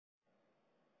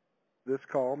This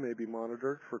call may be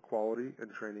monitored for quality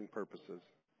and training purposes.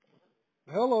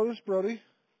 Hello, this is Brody.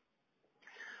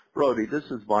 Brody, this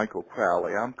is Michael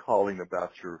Crowley. I'm calling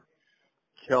about your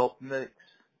kelp mix.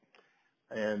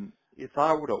 And if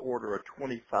I were to order a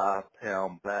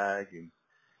 25-pound bag and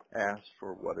ask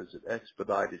for,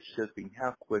 expedited shipping,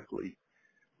 how quickly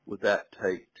would that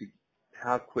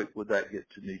how quick would that get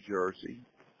to New Jersey?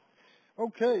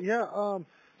 Okay, yeah.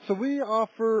 So we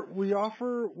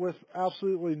offer with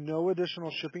absolutely no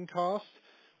additional shipping costs.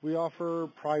 We offer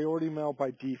priority mail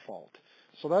by default.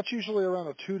 So that's usually around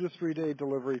a 2 to 3 day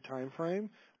delivery time frame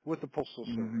with the Postal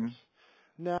Mm-hmm. Service.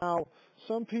 Now,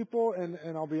 some people, and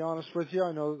I'll be honest with you,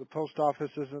 I know that the post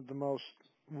office isn't the most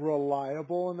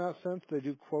reliable in that sense. They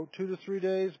do quote 2 to 3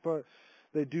 days, but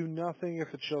they do nothing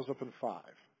if it shows up in 5.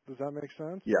 Does that make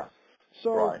sense? Yeah,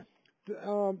 So right.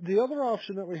 the other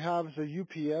option that we have is a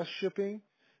UPS shipping,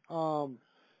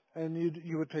 and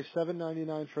you would pay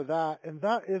 $7.99 for that, and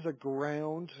that is a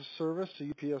ground service, a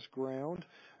UPS ground,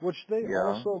 which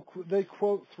Yeah, they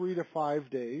quote 3 to 5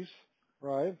 days,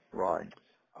 right? right,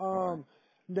 right. Um,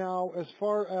 now, as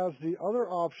far as the other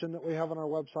option that we have on our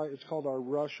website, it's called our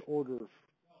rush order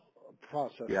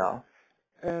processing. Yeah.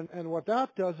 And what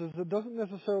that does is it doesn't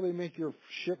necessarily make your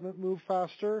shipment move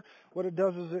faster. What it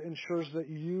does is it ensures that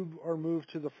you are moved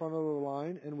to the front of the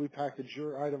line and we package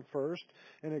your item first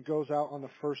and it goes out on the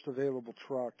first available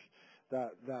truck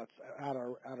that's at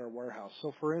our warehouse.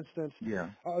 So for instance, Yeah,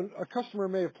 a customer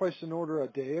may have placed an order a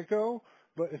day ago,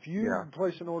 but if you yeah.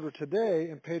 place an order today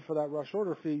and paid for that rush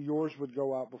order fee, yours would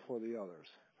go out before the others.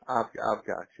 I've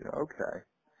got you. Okay.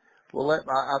 Well,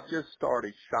 I've just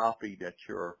started shopping at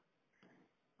your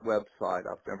website.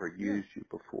 I've never Yeah, used you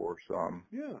before, so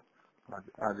yeah.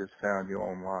 I just found you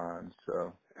online.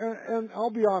 So And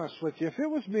I'll be honest with you, if it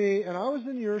was me and I was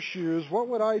in your shoes, what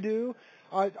would I do?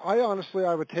 I honestly,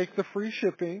 I would take the free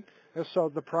shipping. And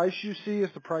so the price you see is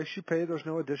the price you pay. There's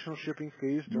no additional shipping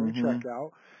fees during hmm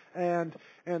checkout. And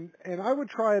I would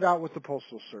try it out with the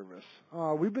Postal Service.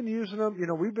 We've been using them,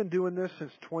 we've been doing this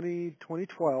since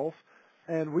 2012.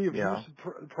 And we have used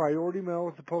yeah, priority mail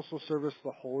with the Postal Service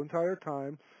the whole entire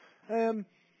time. And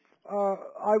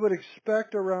I would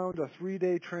expect around a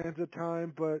 3-day transit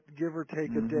time, but give or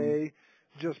take a hmm day,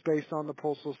 just based on the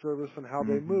Postal Service and how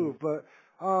they hmm move. But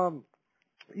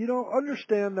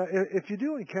understand that if you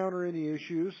do encounter any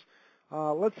issues,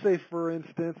 let's say for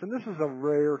instance, and this is a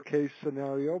rare case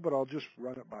scenario, but I'll just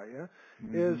run it by you,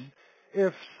 is hmm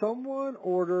if someone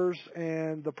orders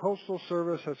and the Postal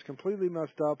Service has completely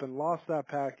messed up and lost that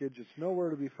package, it's nowhere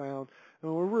to be found,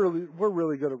 and we're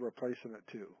really good at replacing it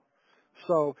too.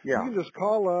 So you yeah, can just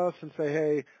call us and say,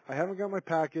 hey, I haven't got my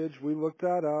package. We looked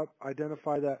that up,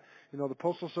 identify that, the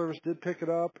Postal Service did pick it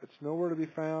up. It's nowhere to be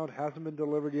found, hasn't been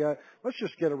delivered yet. Let's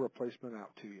just get a replacement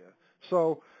out to you.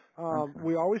 So okay,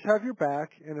 we always have your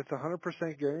back, and it's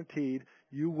 100% guaranteed.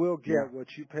 You will yeah, get what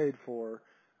you paid for,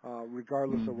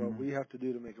 regardless of what hmm we have to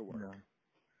do to make it work. yeah,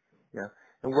 yeah.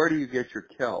 And where do you get your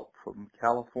kelp? From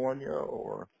California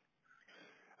or?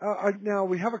 Now,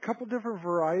 we have a couple different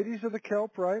varieties of the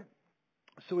kelp, right?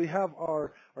 So we have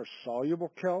our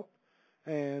soluble kelp,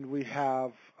 and we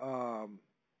have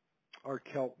our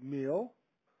Kelp Meal.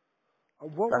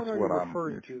 What one That's are you what I'm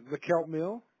referring to? The Kelp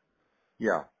Meal?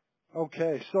 Yeah.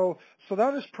 Okay, so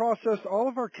that is processed. All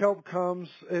of our kelp comes.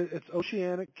 It's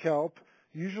oceanic kelp,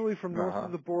 usually from Uh north huh.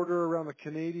 of the border around the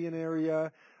Canadian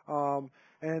area, and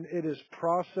it is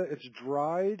processed. It's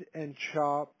dried and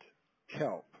chopped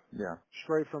kelp Yeah.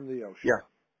 straight from the ocean. Yeah.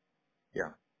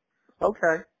 Yeah.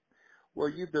 Okay. Well,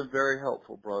 you've been very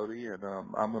helpful, Brody, and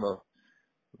I'm gonna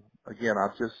again.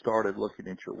 I've just started looking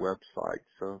at your website,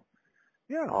 so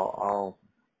Yeah. I'll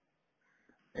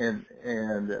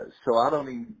so I don't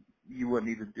even you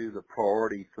wouldn't even do the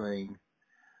priority thing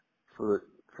for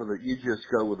the you just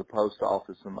go with the post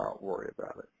office and not worry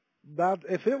about it. That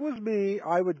if it was me,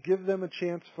 I would give them a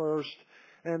chance first,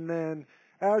 and then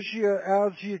as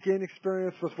you gain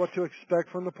experience with what to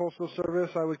expect from the Postal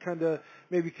Service, I would kind of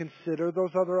maybe consider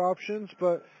those other options.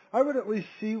 But I would at least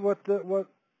see what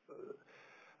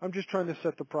I'm just trying to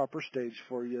set the proper stage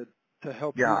for you to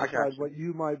help Yeah, you I got decide you. what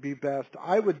you might be best.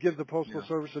 I would give the Postal Yeah.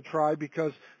 Service a try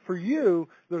because for you,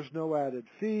 there's no added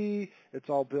fee. It's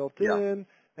all built Yeah. in,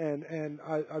 and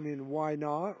I mean, why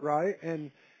not, right?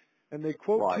 And they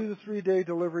quote Right. 2 to 3 day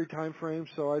delivery time frame,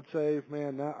 so I'd say,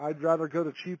 man, I'd rather go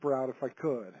the cheap route if I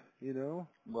could.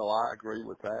 Well, I agree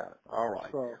with that. All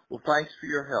right. So, Well, thanks for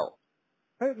your help.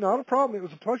 hey, not a problem. It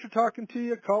was a pleasure talking to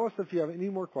you. Call us if you have any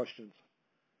more questions.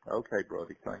 Okay,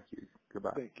 Brody. Thank you.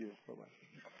 Goodbye. Thank you. Bye-bye.